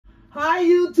Hi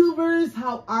YouTubers,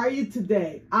 how are you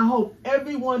today? I hope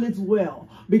everyone is well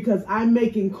because I'm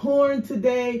making corn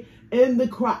today in the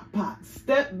crock pot.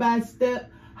 Step by step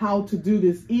how to do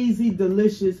this easy,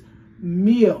 delicious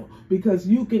meal because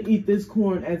you can eat this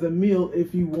corn as a meal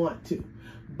if you want to.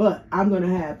 But I'm going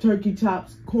to have turkey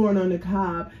chops, corn on the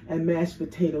cob, and mashed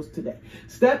potatoes today.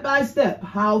 Step by step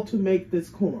how to make this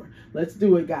corn. Let's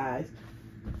do it, guys.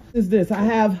 Is this? I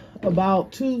have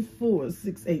about 2, 4,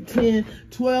 6, 8, 10,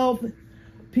 12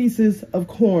 pieces of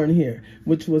corn here,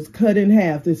 which was cut in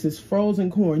half. This is frozen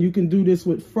corn. You can do this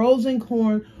with frozen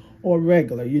corn or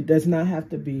regular. It does not have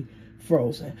to be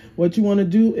frozen. What you want to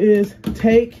do is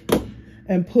take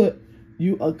and put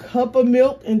you a cup of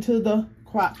milk into the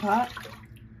crock pot.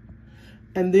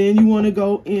 And then you want to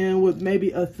go in with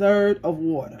maybe 1/3 of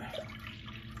water.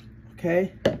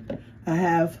 Okay. I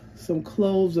have some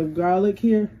cloves of garlic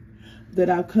here that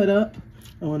I've cut up.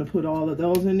 I want to put all of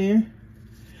those in there.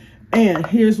 And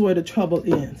here's where the trouble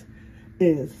ends.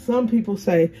 Is some people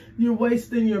say, you're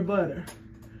wasting your butter.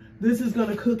 This is going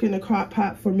to cook in the crock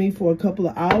pot for me for a couple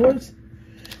of hours.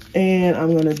 And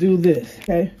I'm going to do this,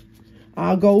 okay?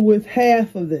 I'll go with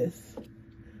half of this.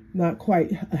 Not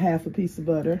quite a half a piece of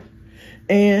butter.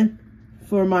 And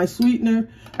for my sweetener,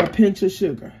 a pinch of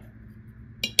sugar.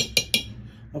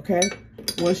 Okay?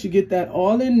 Once you get that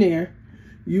all in there,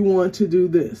 you want to do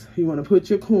this. You want to put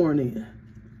your corn in.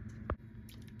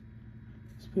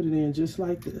 Just put it in just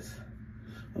like this.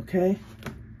 Okay?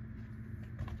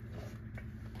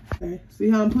 Okay. See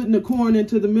how I'm putting the corn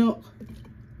into the milk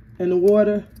and the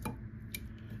water?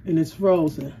 And it's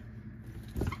frozen.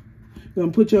 You're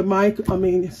going to put your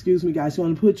excuse me guys, you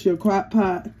want to put your crock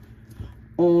pot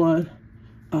on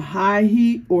a high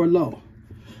heat or low.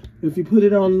 If you put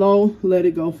it on low, let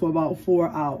it go for about 4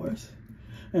 hours.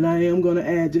 And I am going to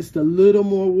add just a little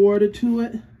more water to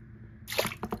it.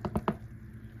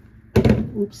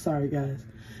 Oops, sorry guys.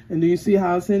 And do you see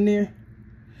how it's in there?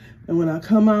 And when I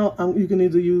come out, you can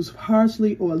either use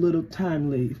parsley or a little thyme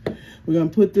leaf. We're going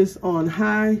to put this on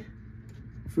high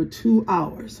for 2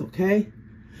 hours, okay?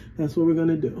 That's what we're going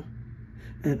to do.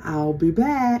 And I'll be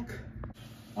back.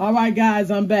 All right, guys,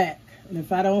 I'm back. And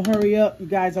if I don't hurry up, you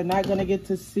guys are not going to get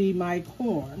to see my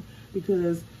corn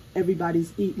because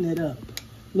everybody's eating it up.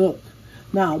 Look,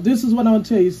 now this is what I want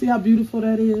to tell you. See how beautiful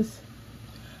that is?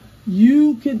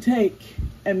 You can take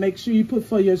and make sure you put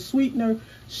for your sweetener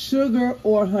sugar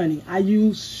or honey. I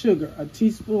use sugar, a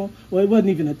teaspoon. Well, it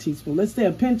wasn't even a teaspoon. Let's say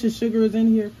a pinch of sugar is in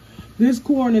here. This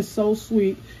corn is so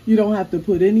sweet, you don't have to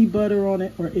put any butter on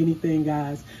it or anything,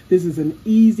 guys. This is an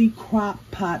easy crock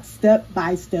pot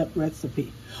step-by-step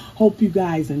recipe. Hope you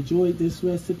guys enjoyed this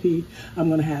recipe. I'm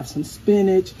going to have some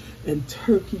spinach and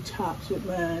turkey chops with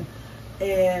mine.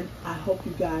 And I hope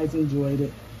you guys enjoyed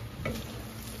it.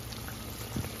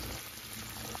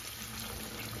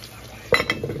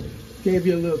 Gave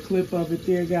you a little clip of it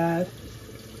there, guys.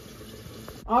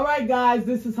 All right, guys,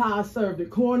 this is how I served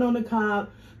it. Corn on the cob.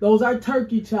 Those are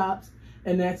turkey chops,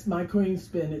 and that's my cream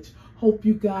spinach. Hope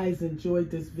you guys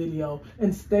enjoyed this video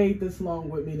and stayed this long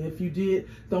with me. And if you did,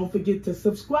 don't forget to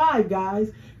subscribe,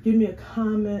 guys. Give me a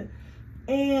comment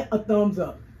and a thumbs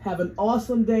up. Have an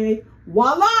awesome day.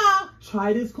 Voila!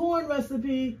 Try this corn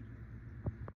recipe.